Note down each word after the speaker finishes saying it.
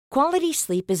Quality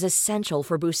sleep is essential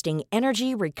for boosting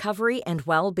energy, recovery, and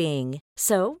well-being.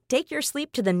 So, take your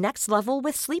sleep to the next level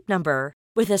with Sleep Number.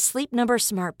 With a Sleep Number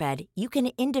smart bed, you can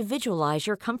individualize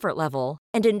your comfort level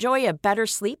and enjoy a better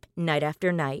sleep night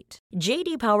after night.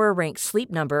 J.D. Power ranks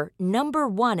Sleep Number number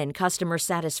 1 in customer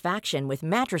satisfaction with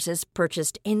mattresses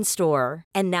purchased in-store.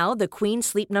 And now the Queen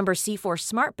Sleep Number C4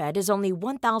 smart bed is only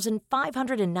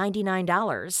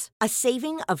 $1,599, a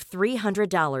saving of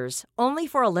 $300, only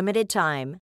for a limited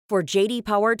time. For JD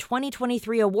Power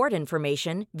 2023 award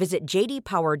information, visit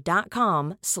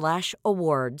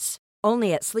jdpower.com/awards.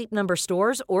 Only at Sleep Number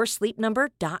stores or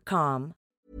sleepnumber.com.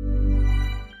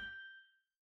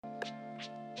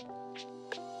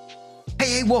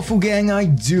 Hey, Waffle Gang, I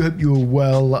do hope you're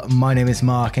well. My name is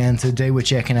Mark, and today we're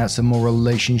checking out some more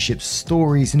relationship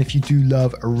stories. And if you do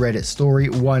love a Reddit story,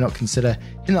 why not consider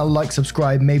hitting that like,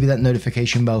 subscribe, maybe that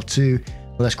notification bell too.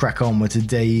 Well, let's crack on with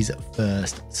today's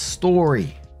first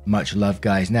story. Much love,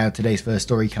 guys. Now, today's first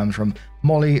story comes from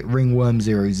Molly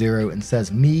Ringworm00 and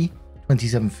says, me,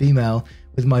 27 female,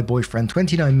 with my boyfriend,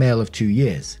 29 male of 2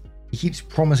 years. He keeps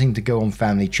promising to go on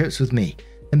family trips with me,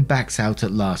 then backs out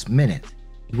at last minute.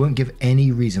 He won't give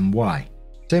any reason why.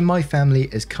 So my family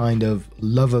is kind of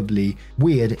lovably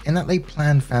weird in that they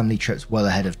plan family trips well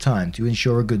ahead of time to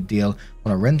ensure a good deal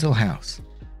on a rental house.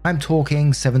 I'm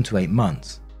talking 7 to 8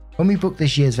 months. When we booked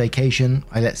this year's vacation,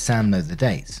 I let Sam know the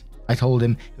dates. I told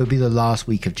him it would be the last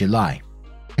week of July.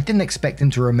 I didn't expect him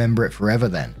to remember it forever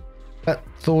then, but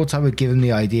thought I would give him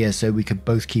the idea so we could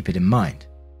both keep it in mind.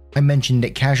 I mentioned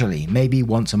it casually, maybe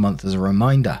once a month as a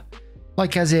reminder.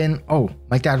 Like as in, oh,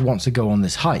 my dad wants to go on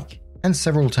this hike. And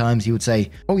several times he would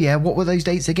say, oh yeah, what were those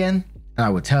dates again? And I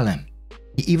would tell him.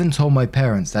 He even told my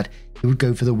parents that he would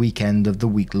go for the weekend of the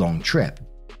week-long trip.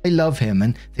 They love him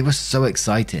and they were so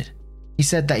excited. He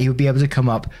said that he would be able to come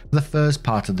up for the first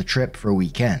part of the trip for a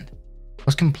weekend. I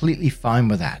was completely fine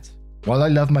with that. While I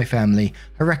love my family,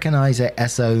 I recognize that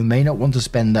SO may not want to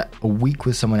spend a week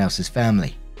with someone else's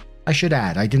family. I should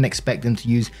add, I didn't expect him to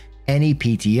use any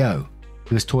PTO.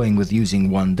 He was toying with using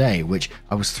 1 day, which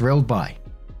I was thrilled by.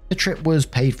 The trip was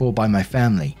paid for by my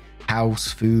family,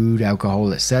 house, food,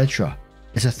 alcohol, etc.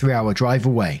 It's a 3-hour drive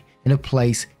away, in a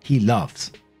place he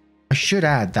loves. I should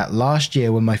add that last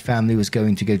year when my family was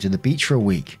going to go to the beach for a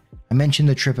week, I mentioned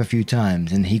the trip a few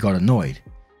times and he got annoyed.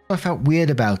 I felt weird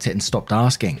about it and stopped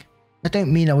asking. I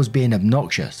don't mean I was being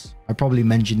obnoxious. I probably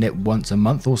mentioned it once a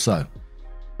month or so.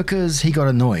 Because he got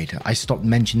annoyed, I stopped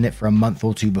mentioning it for a month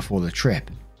or two before the trip.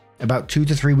 About 2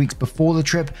 to 3 weeks before the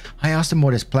trip, I asked him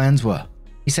what his plans were.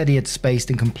 He said he had spaced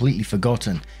and completely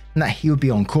forgotten, and that he would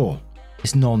be on call.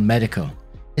 It's non-medical.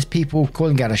 It's people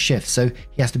calling out a shift, so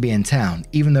he has to be in town,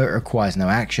 even though it requires no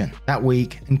action, that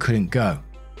week, and couldn't go.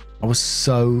 I was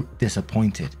so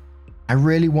disappointed. I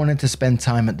really wanted to spend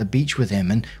time at the beach with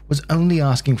him and was only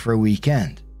asking for a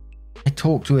weekend. I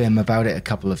talked to him about it a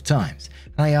couple of times,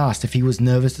 and I asked if he was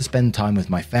nervous to spend time with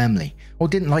my family or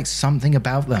didn't like something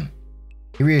about them.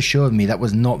 He reassured me that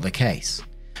was not the case.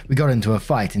 We got into a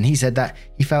fight and he said that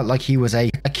he felt like he was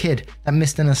a kid that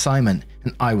missed an assignment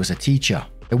and I was a teacher.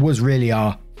 It was really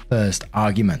our first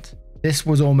argument. This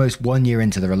was almost 1 year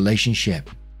into the relationship.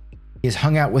 He has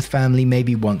hung out with family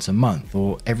maybe once a month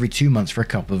or every 2 months for a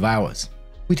couple of hours.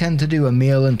 We tend to do a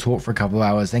meal and talk for a couple of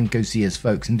hours, then go see his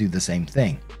folks and do the same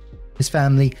thing. His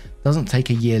family doesn't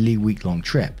take a yearly week-long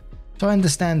trip, so I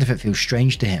understand if it feels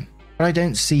strange to him, but I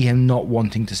don't see him not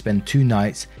wanting to spend 2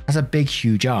 nights as a big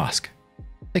huge ask.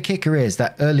 The kicker is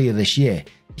that earlier this year,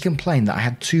 he complained that I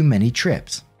had too many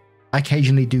trips. I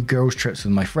occasionally do girls' trips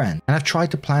with my friend, and I've tried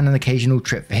to plan an occasional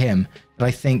trip for him that I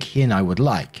think he and I would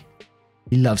like.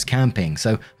 He loves camping,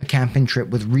 so a camping trip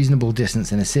with reasonable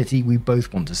distance in a city we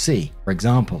both want to see, for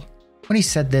example. When he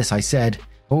said this, I said,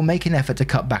 I will make an effort to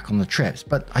cut back on the trips,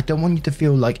 but I don't want you to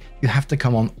feel like you have to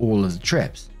come on all of the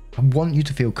trips. I want you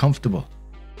to feel comfortable.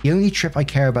 The only trip I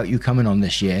care about you coming on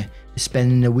this year is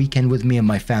spending a weekend with me and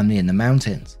my family in the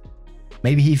mountains.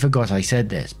 Maybe he forgot I said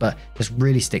this, but this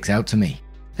really sticks out to me.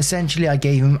 Essentially, I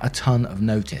gave him a ton of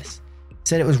notice.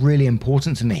 Said it was really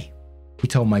important to me. He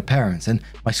told my parents and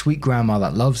my sweet grandma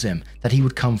that loves him that he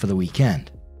would come for the weekend.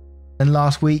 Then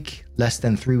last week, less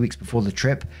than 3 weeks before the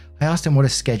trip, I asked him what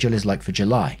his schedule is like for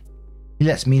July. He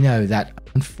lets me know that,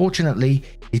 unfortunately,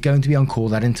 he's going to be on call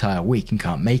that entire week and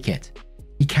can't make it.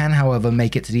 He can, however,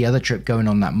 make it to the other trip going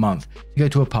on that month to go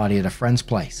to a party at a friend's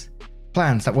place.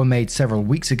 Plans that were made several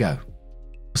weeks ago.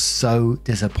 I was so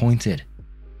disappointed.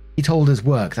 He told his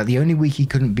work that the only week he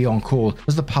couldn't be on call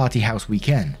was the party house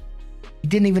weekend. He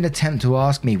didn't even attempt to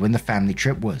ask me when the family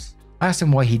trip was. I asked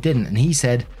him why he didn't, and he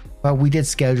said, well, we did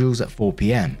schedules at 4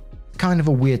 PM. It's kind of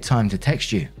a weird time to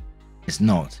text you. It's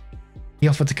not. He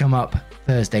offered to come up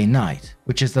Thursday night,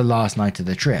 which is the last night of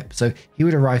the trip, so he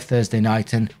would arrive Thursday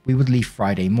night and we would leave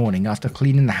Friday morning after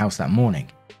cleaning the house that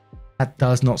morning. That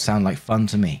does not sound like fun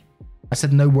to me. I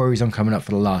said no worries on coming up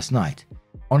for the last night.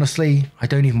 Honestly, I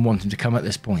don't even want him to come at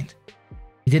this point.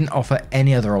 He didn't offer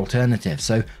any other alternative,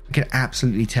 so I could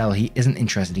absolutely tell he isn't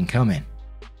interested in coming.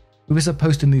 We were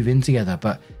supposed to move in together,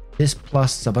 but this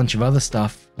plus a bunch of other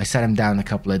stuff, I sat him down a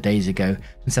couple of days ago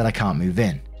and said I can't move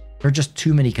in. There are just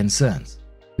too many concerns.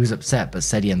 He was upset but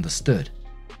said he understood.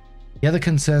 The other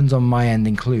concerns on my end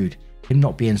include him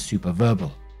not being super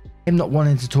verbal, him not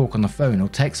wanting to talk on the phone or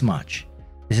text much.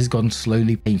 This has gotten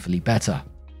slowly, painfully better.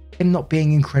 Him not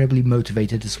being incredibly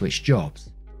motivated to switch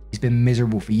jobs. He's been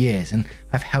miserable for years and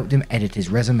I've helped him edit his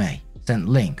resume, sent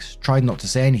links, tried not to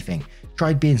say anything,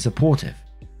 tried being supportive.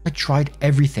 I tried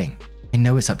everything. I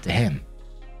know it's up to him.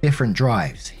 Different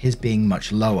drives, his being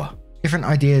much lower. Different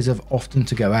ideas of often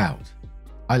to go out.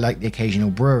 I like the occasional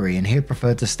brewery and he'd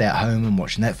prefer to stay at home and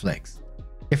watch Netflix.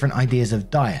 Different ideas of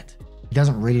diet. He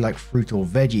doesn't really like fruit or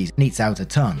veggies and eats out a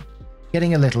ton.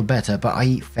 Getting a little better, but I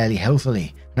eat fairly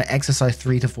healthily and I exercise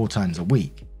 3 to 4 times a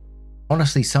week.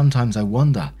 Honestly, sometimes I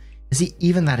wonder, is he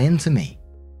even that into me?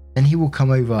 Then he will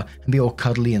come over and be all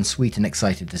cuddly and sweet and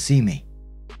excited to see me.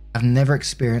 I've never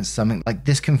experienced something like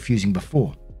this confusing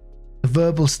before. The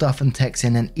verbal stuff and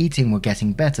texting and eating were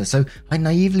getting better, so I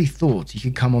naively thought he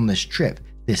could come on this trip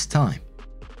this time.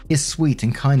 He is sweet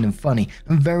and kind and funny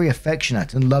and very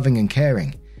affectionate and loving and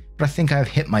caring, but I think I have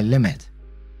hit my limit.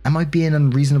 Am I being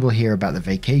unreasonable here about the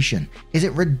vacation? Is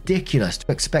it ridiculous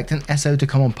to expect an SO to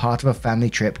come on part of a family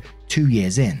trip 2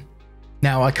 years in?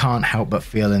 Now, I can't help but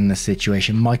feel in this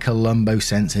situation my Columbo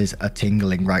senses are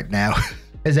tingling right now.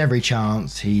 There's every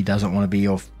chance he doesn't want to be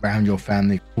around your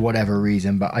family for whatever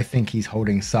reason, but I think he's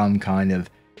holding some kind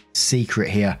of secret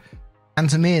here. And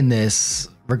to me in this,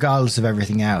 regardless of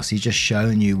everything else, he's just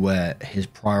showing you where his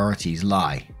priorities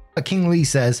lie. But King Lee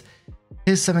says,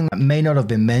 here's something that may not have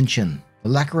been mentioned. The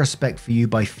lack of respect for you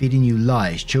by feeding you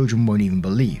lies children won't even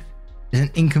believe. It's an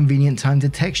inconvenient time to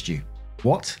text you.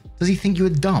 What? Does he think you are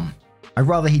dumb? I'd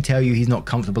rather he tell you he's not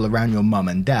comfortable around your mum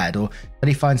and dad, or that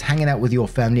he finds hanging out with your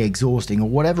family exhausting or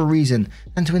whatever reason,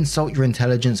 than to insult your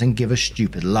intelligence and give a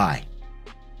stupid lie.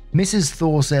 Mrs.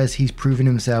 Thor says he's proven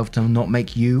himself to not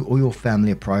make you or your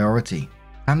family a priority.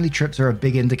 Family trips are a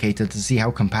big indicator to see how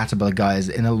compatible a guy is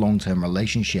in a long-term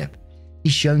relationship.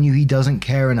 He's shown you he doesn't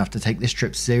care enough to take this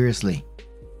trip seriously.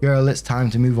 Girl, it's time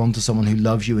to move on to someone who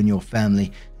loves you and your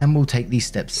family and will take these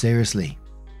steps seriously.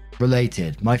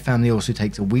 Related, my family also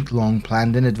takes a week-long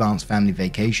planned in advance family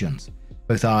vacations.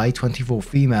 Both I, 24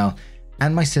 female,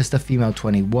 and my sister, female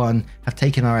 21, have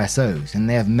taken our SOs and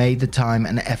they have made the time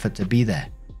and effort to be there,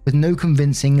 with no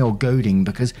convincing or goading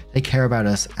because they care about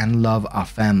us and love our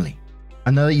family.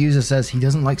 Another user says he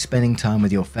doesn't like spending time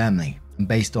with your family, and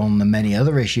based on the many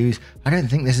other issues, I don't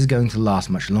think this is going to last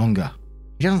much longer.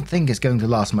 He doesn't think it's going to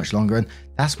last much longer, and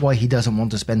that's why he doesn't want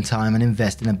to spend time and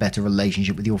invest in a better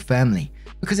relationship with your family,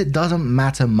 because it doesn't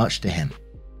matter much to him.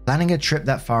 Planning a trip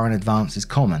that far in advance is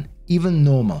common, even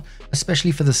normal,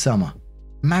 especially for the summer.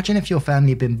 Imagine if your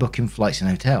family had been booking flights and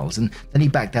hotels, and then he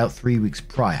backed out 3 weeks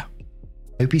prior.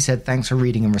 Hope he said thanks for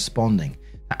reading and responding.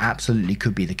 That absolutely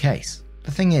could be the case.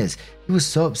 The thing is, he was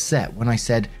so upset when I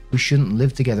said we shouldn't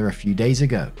live together a few days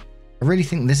ago. I really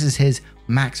think this is his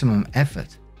maximum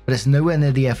effort, but it's nowhere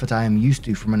near the effort I am used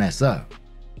to from an SO.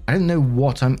 I don't know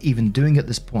what I'm even doing at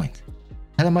this point.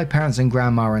 Telling my parents and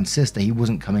grandma and sister he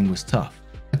wasn't coming was tough.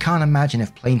 I can't imagine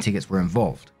if plane tickets were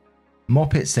involved.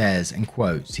 Moppet says, in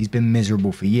quotes, he's been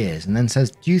miserable for years, and then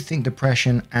says, do you think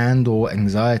depression and or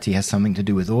anxiety has something to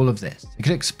do with all of this? It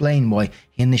could explain why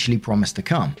he initially promised to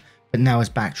come, but now is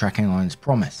backtracking on his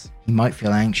promise. He might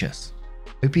feel anxious.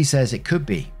 Opie says it could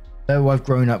be, though I've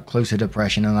grown up close to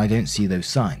depression and I don't see those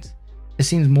signs. It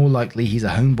seems more likely he's a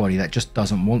homebody that just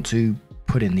doesn't want to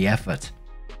put in the effort.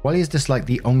 While he has disliked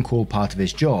the on-call part of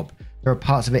his job, there are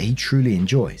parts of it he truly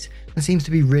enjoys and seems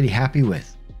to be really happy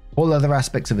with. All other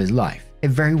aspects of his life, it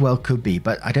very well could be,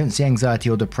 but I don't see anxiety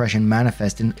or depression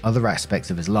manifest in other aspects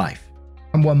of his life.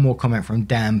 And one more comment from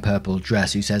Dan Purple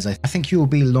Dress, who says, I think you will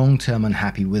be long-term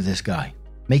unhappy with this guy.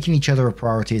 Making each other a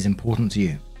priority is important to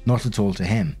you, not at all to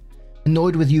him.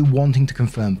 Annoyed with you wanting to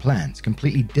confirm plans,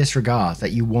 completely disregards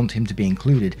that you want him to be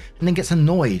included, and then gets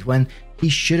annoyed when he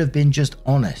should have been just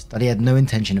honest that he had no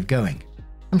intention of going.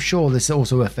 I'm sure this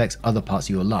also affects other parts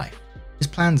of your life. His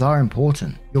plans are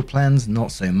important, your plans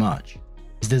not so much.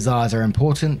 His desires are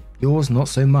important, yours not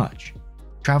so much.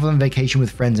 Travel and vacation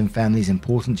with friends and family is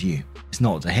important to you. It's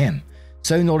not to him.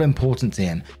 So not important to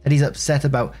him that he's upset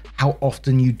about how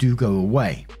often you do go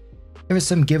away. There is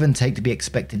some give and take to be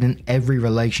expected in every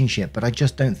relationship, but I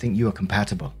just don't think you are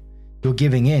compatible. You're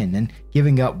giving in and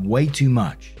giving up way too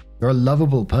much. You're a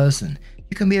lovable person.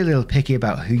 You can be a little picky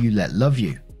about who you let love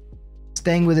you.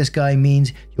 Staying with this guy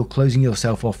means you're closing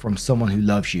yourself off from someone who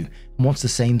loves you and wants the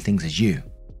same things as you.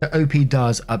 The OP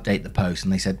does update the post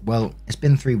and they said, well, it's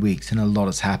been 3 weeks and a lot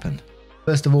has happened.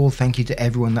 First of all, thank you to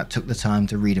everyone that took the time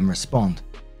to read and respond.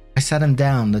 I sat him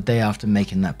down the day after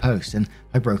making that post and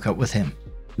I broke up with him.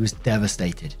 He was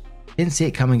devastated. Didn't see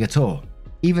it coming at all,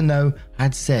 even though I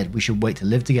had said we should wait to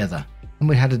live together and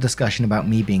we'd had a discussion about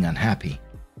me being unhappy.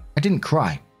 I didn't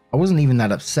cry. I wasn't even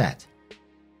that upset.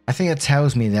 I think it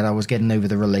tells me that I was getting over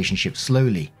the relationship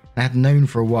slowly and I had known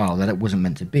for a while that it wasn't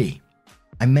meant to be.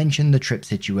 I mentioned the trip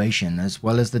situation as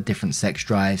well as the different sex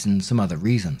drives and some other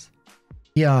reasons.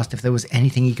 He asked if there was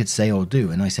anything he could say or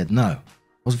do and I said no. I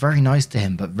was very nice to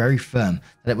him but very firm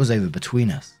that it was over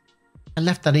between us. I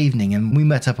left that evening and we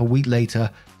met up a week later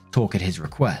to talk at his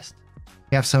request.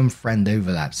 We have some friend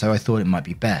overlap, so I thought it might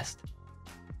be best.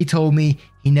 He told me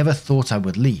he never thought I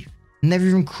would leave, never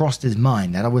even crossed his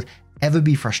mind that I would ever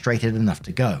be frustrated enough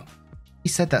to go. He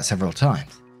said that several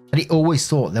times, that he always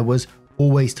thought there was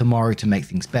always tomorrow to make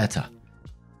things better.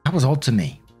 That was odd to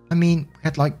me. I mean, we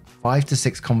had like 5 to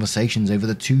 6 conversations over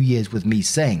the 2 years with me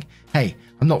saying, hey,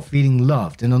 I'm not feeling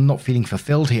loved and I'm not feeling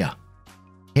fulfilled here.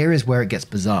 Here is where it gets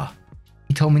bizarre.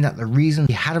 He told me that the reason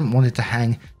he hadn't wanted to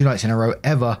hang 2 nights in a row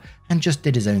ever and just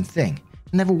did his own thing,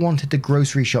 never wanted to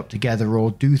grocery shop together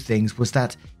or do things, was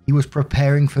that he was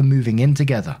preparing for moving in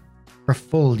together for a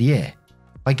full year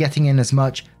by getting in as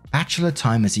much bachelor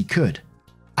time as he could.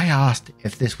 I asked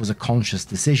if this was a conscious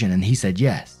decision and he said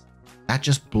yes. That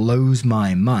just blows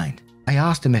my mind. I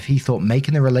asked him if he thought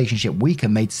making the relationship weaker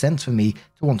made sense for me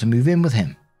to want to move in with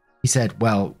him. He said,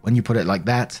 well, when you put it like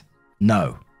that,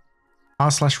 no.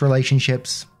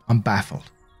 R/relationships, I'm baffled.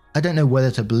 I don't know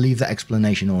whether to believe that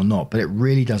explanation or not, but it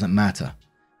really doesn't matter.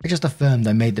 I just affirmed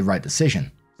I made the right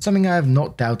decision, something I have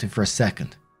not doubted for a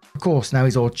second. Of course, now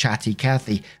he's all chatty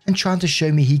Cathy and trying to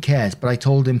show me he cares, but I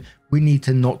told him we need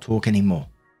to not talk anymore.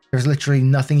 There's literally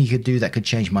nothing he could do that could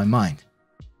change my mind.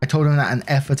 I told him that an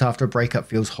effort after a breakup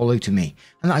feels hollow to me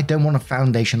and that I don't want a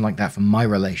foundation like that for my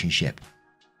relationship.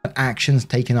 But actions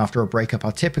taken after a breakup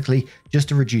are typically just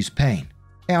to reduce pain.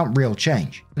 They aren't real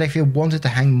change, but if he wanted to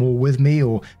hang more with me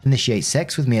or initiate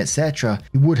sex with me, etc.,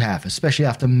 he would have, especially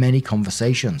after many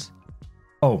conversations.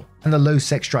 Oh, and the low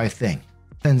sex drive thing.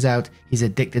 Turns out he's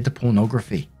addicted to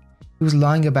pornography. He was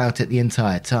lying about it the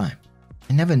entire time.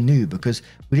 I never knew because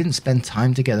we didn't spend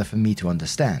time together for me to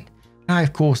understand. And I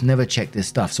of course never checked this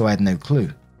stuff, so I had no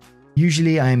clue.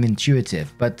 Usually I am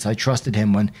intuitive, but I trusted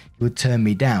him when he would turn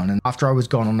me down and after I was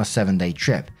gone on a 7-day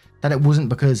trip, that it wasn't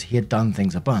because he had done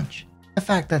things a bunch. The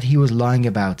fact that he was lying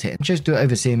about it and chose to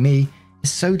oversee me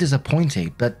is so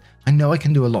disappointing, but I know I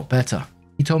can do a lot better.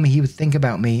 He told me he would think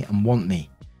about me and want me,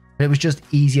 but it was just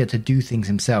easier to do things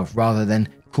himself rather than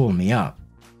call me up.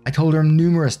 I told him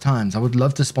numerous times I would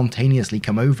love to spontaneously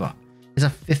come over. It's a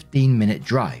 15-minute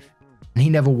drive, and he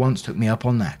never once took me up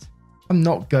on that. I'm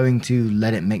not going to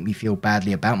let it make me feel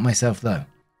badly about myself though.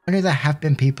 I know there have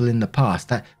been people in the past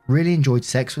that really enjoyed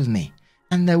sex with me,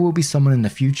 and there will be someone in the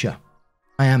future.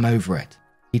 I am over it.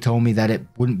 He told me that it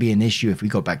wouldn't be an issue if we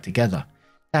got back together.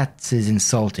 That is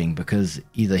insulting because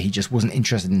either he just wasn't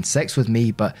interested in sex with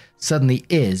me but suddenly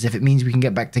is if it means we can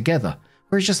get back together,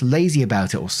 or he's just lazy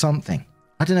about it or something.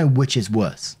 I don't know which is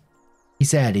worse. He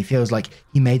said he feels like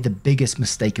he made the biggest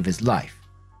mistake of his life.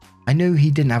 I know he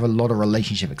didn't have a lot of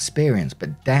relationship experience,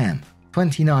 but damn,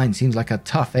 29 seems like a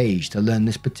tough age to learn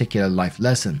this particular life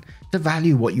lesson, to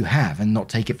value what you have and not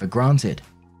take it for granted.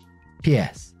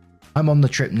 P.S. I'm on the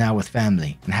trip now with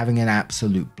family and having an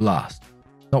absolute blast.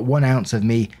 Not 1 ounce of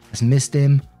me has missed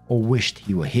him or wished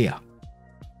he were here.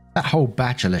 That whole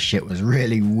bachelor shit was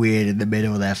really weird in the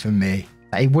middle there for me.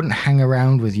 That he wouldn't hang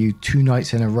around with you 2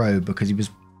 nights in a row because he was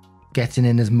getting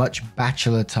in as much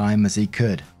bachelor time as he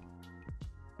could.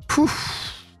 Whew.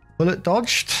 Bullet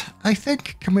dodged, I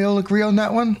think. Can we all agree on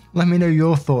that one? Let me know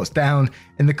your thoughts down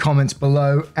in the comments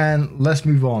below and let's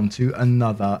move on to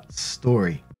another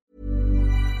story.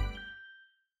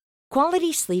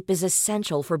 Quality sleep is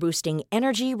essential for boosting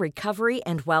energy, recovery,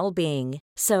 and well-being.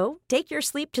 So, take your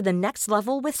sleep to the next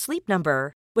level with Sleep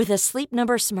Number. With a Sleep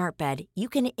Number smart bed, you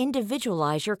can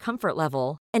individualize your comfort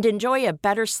level and enjoy a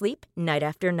better sleep night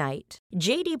after night.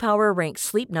 J.D. Power ranks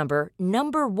Sleep Number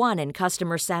number 1 in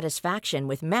customer satisfaction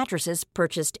with mattresses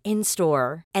purchased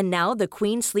in-store. And now the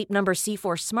Queen Sleep Number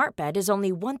C4 smart bed is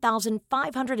only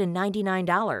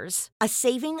 $1,599, a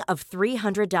saving of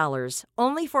 $300,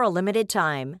 only for a limited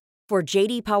time. For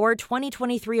JD Power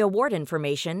 2023 award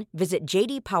information, visit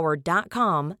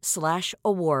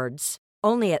jdpower.com/awards.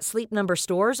 Only at Sleep Number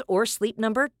stores or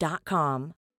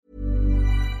sleepnumber.com.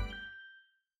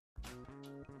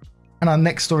 And our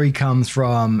next story comes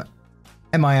from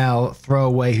MIL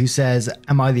Throwaway, who says,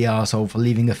 "Am I the arsehole for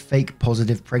leaving a fake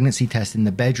positive pregnancy test in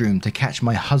the bedroom to catch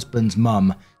my husband's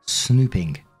mum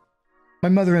snooping? My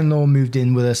mother-in-law moved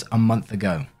in with us a month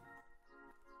ago.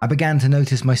 I began to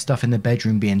notice my stuff in the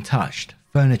bedroom being touched,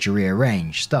 furniture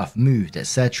rearranged, stuff moved,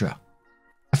 etc.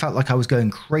 I felt like I was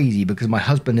going crazy because my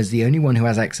husband is the only one who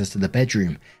has access to the bedroom,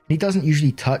 and he doesn't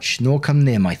usually touch nor come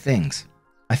near my things.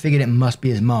 I figured it must be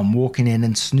his mum walking in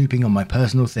and snooping on my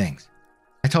personal things.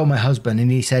 I told my husband and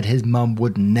he said his mum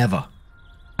would never.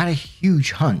 I had a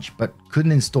huge hunch but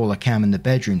couldn't install a cam in the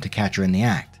bedroom to catch her in the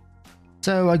act.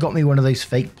 So I got me one of those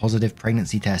fake positive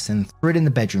pregnancy tests and threw it in the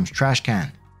bedroom's trash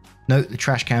can. Note, the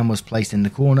trash can was placed in the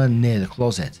corner near the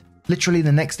closet. Literally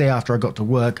the next day after I got to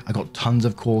work, I got tons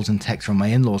of calls and texts from my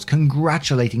in-laws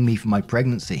congratulating me for my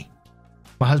pregnancy.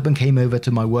 My husband came over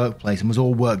to my workplace and was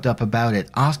all worked up about it,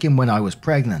 asking when I was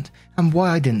pregnant and why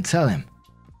I didn't tell him.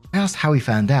 I asked how he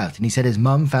found out, and he said his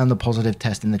mum found the positive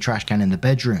test in the trash can in the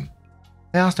bedroom.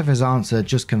 I asked if his answer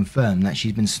just confirmed that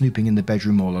she's been snooping in the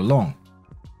bedroom all along.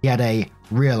 He had a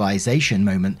realization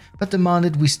moment, but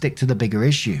demanded we stick to the bigger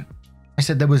issue. I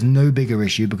said there was no bigger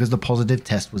issue because the positive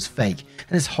test was fake,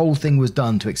 and this whole thing was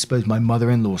done to expose my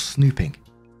mother-in-law snooping.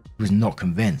 He was not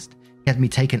convinced. He had me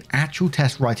take an actual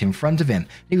test right in front of him,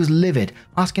 and he was livid,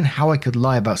 asking how I could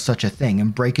lie about such a thing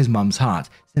and break his mum's heart,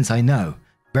 since I know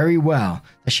very well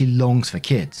that she longs for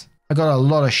kids. I got a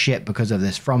lot of shit because of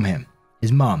this from him,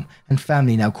 his mum, and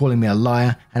family now calling me a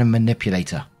liar and a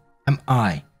manipulator. Am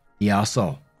I the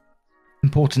arsehole?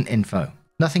 Important info.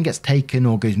 Nothing gets taken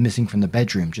or goes missing from the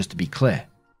bedroom, just to be clear.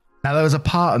 Now, there was a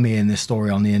part of me in this story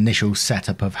on the initial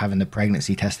setup of having the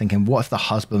pregnancy test thinking, what if the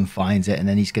husband finds it and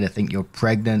then he's going to think you're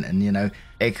pregnant and,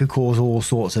 it could cause all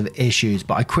sorts of issues.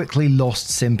 But I quickly lost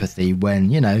sympathy when,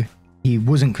 he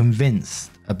wasn't convinced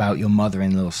about your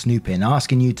mother-in-law snooping,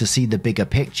 asking you to see the bigger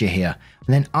picture here,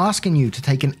 and then asking you to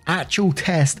take an actual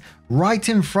test right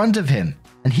in front of him.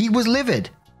 And he was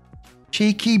livid.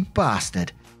 Cheeky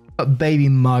bastard. But baby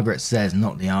Margaret says,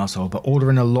 not the arsehole, but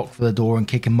ordering a lock for the door and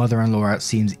kicking mother-in-law out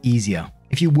seems easier.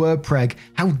 If you were preg,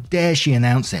 how dare she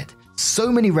announce it?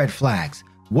 So many red flags.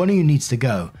 One of you needs to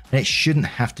go, and it shouldn't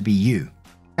have to be you.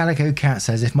 Calico Cat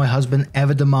says, if my husband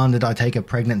ever demanded I take a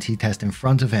pregnancy test in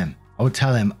front of him, I would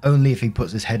tell him only if he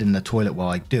puts his head in the toilet while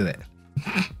I do it.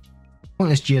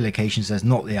 Pointless Geolocation says,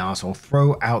 not the arsehole,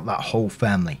 throw out that whole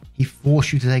family. He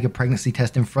forced you to take a pregnancy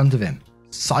test in front of him.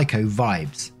 Psycho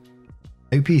vibes.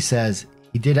 OP says,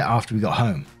 he did it after we got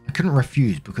home. I couldn't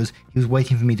refuse because he was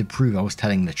waiting for me to prove I was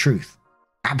telling the truth.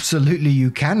 Absolutely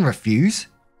you can refuse.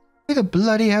 Who the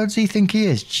bloody hell does he think he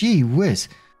is? Gee whiz.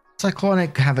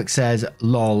 Cyclonic Havoc says,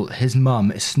 lol, his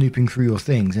mum is snooping through your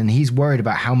things and he's worried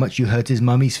about how much you hurt his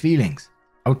mummy's feelings.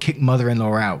 I would kick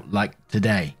mother-in-law out, like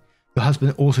today. Your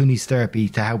husband also needs therapy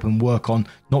to help him work on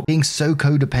not being so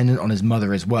codependent on his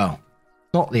mother as well.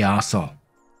 Not the arsehole.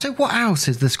 So what else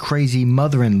is this crazy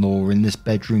mother-in-law in this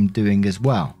bedroom doing as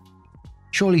well?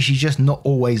 Surely she's just not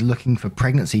always looking for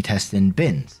pregnancy tests in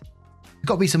bins. There's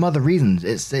got to be some other reasons.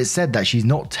 It's said that she's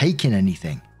not taking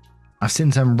anything. I've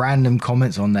seen some random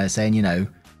comments on there saying,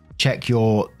 check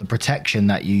the protection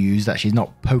that you use, that she's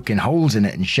not poking holes in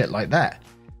it and shit like that.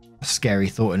 A scary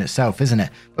thought in itself, isn't it?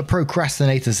 But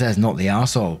Procrastinator says, not the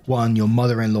arsehole. 1, your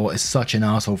mother-in-law is such an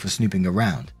arsehole for snooping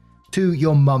around. 2,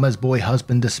 your mama's boy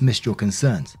husband dismissed your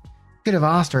concerns. You could have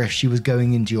asked her if she was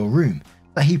going into your room,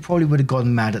 but he probably would have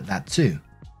gotten mad at that too,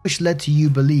 which led to you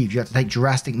believe you had to take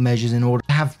drastic measures in order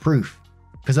to have proof,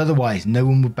 because otherwise no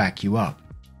one would back you up.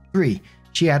 3,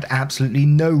 she had absolutely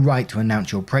no right to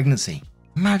announce your pregnancy.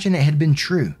 Imagine it had been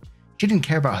true. She didn't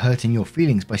care about hurting your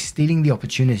feelings by stealing the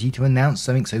opportunity to announce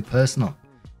something so personal.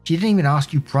 She didn't even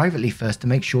ask you privately first to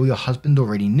make sure your husband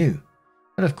already knew.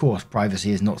 But of course,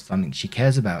 privacy is not something she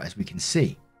cares about, as we can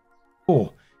see.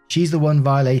 4, she's the one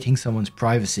violating someone's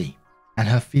privacy, and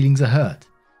her feelings are hurt.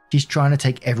 She's trying to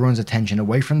take everyone's attention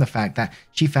away from the fact that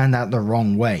she found out the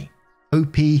wrong way.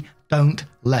 OP, don't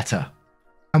let her.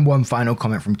 And one final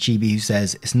comment from Chibi who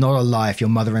says, it's not a lie if your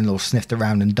mother-in-law sniffed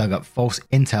around and dug up false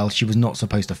intel she was not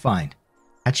supposed to find.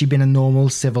 Had she been a normal,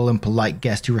 civil and polite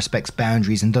guest who respects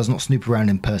boundaries and does not snoop around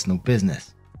in personal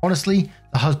business. Honestly,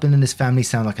 the husband and his family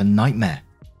sound like a nightmare.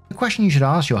 The question you should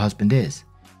ask your husband is,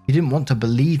 you didn't want to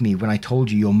believe me when I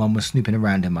told you your mum was snooping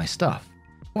around in my stuff.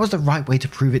 What was the right way to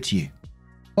prove it to you?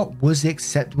 What was the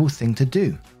acceptable thing to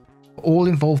do? For all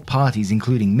involved parties,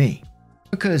 including me.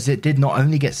 Because it did not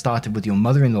only get started with your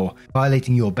mother-in-law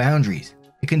violating your boundaries,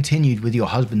 it continued with your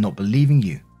husband not believing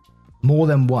you. More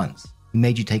than once, he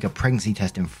made you take a pregnancy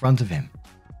test in front of him.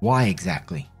 Why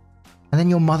exactly? And then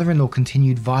your mother-in-law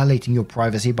continued violating your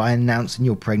privacy by announcing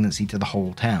your pregnancy to the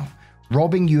whole town,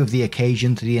 robbing you of the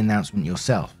occasion to the announcement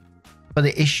yourself. But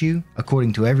the issue,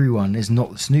 according to everyone, is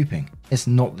not the snooping, it's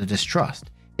not the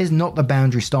distrust, it's not the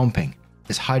boundary stomping,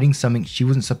 it's hiding something she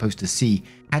wasn't supposed to see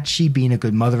had she been a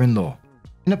good mother-in-law.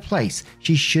 In a place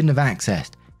she shouldn't have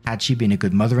accessed had she been a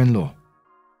good mother-in-law.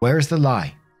 Where is the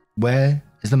lie? Where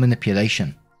is the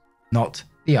manipulation? Not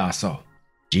the arsehole.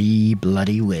 Gee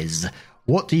bloody whiz.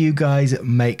 What do you guys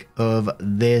make of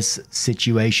this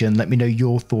situation? Let me know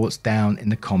your thoughts down in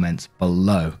the comments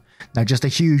below. Now, just a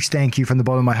huge thank you from the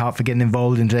bottom of my heart for getting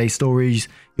involved in today's stories.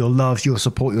 Your love, your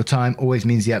support, your time always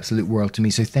means the absolute world to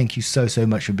me. So thank you so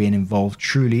much for being involved.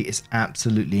 Truly, it's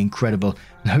absolutely incredible.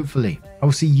 And hopefully, I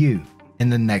will see you in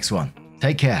the next one.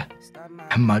 Take care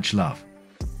and much love.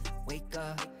 Wake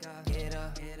up, get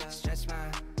up, stretch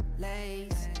my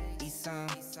legs, eat some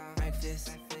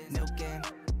breakfast, milk and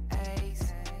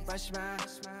eggs, brush my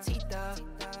teeth up,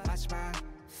 wash my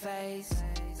face,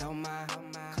 throw my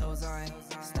clothes on,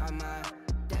 start my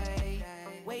day.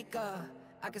 Wake up,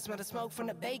 I can smell the smoke from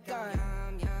the bacon.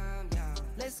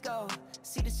 Let's go,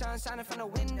 see the sun shining from the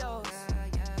windows.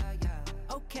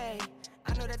 Okay,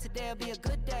 I know that today'll be a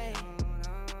good day.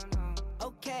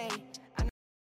 Okay.